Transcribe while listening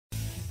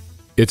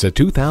It's a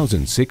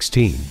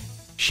 2016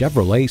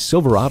 Chevrolet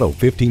Silverado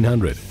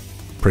 1500.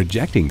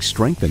 Projecting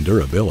strength and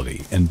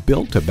durability and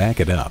built to back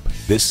it up,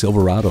 this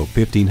Silverado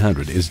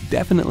 1500 is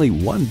definitely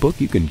one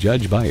book you can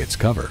judge by its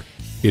cover.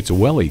 It's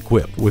well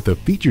equipped with the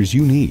features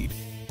you need: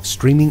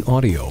 streaming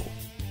audio,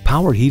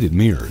 power heated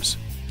mirrors,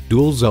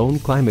 dual zone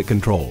climate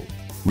control,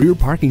 rear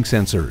parking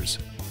sensors,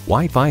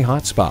 Wi-Fi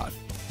hotspot,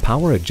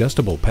 power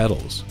adjustable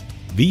pedals,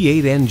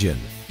 V8 engine,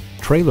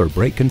 trailer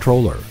brake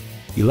controller,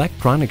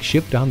 electronic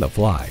shift on the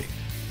fly,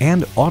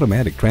 and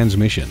automatic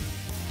transmission.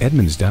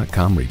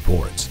 Edmunds.com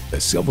reports the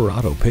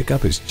Silverado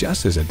pickup is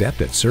just as adept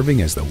at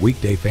serving as the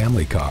weekday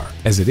family car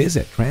as it is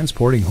at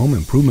transporting home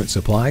improvement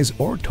supplies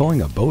or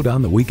towing a boat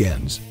on the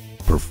weekends.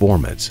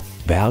 Performance,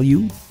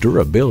 value,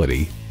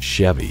 durability,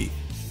 Chevy.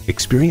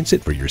 Experience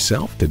it for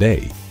yourself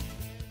today.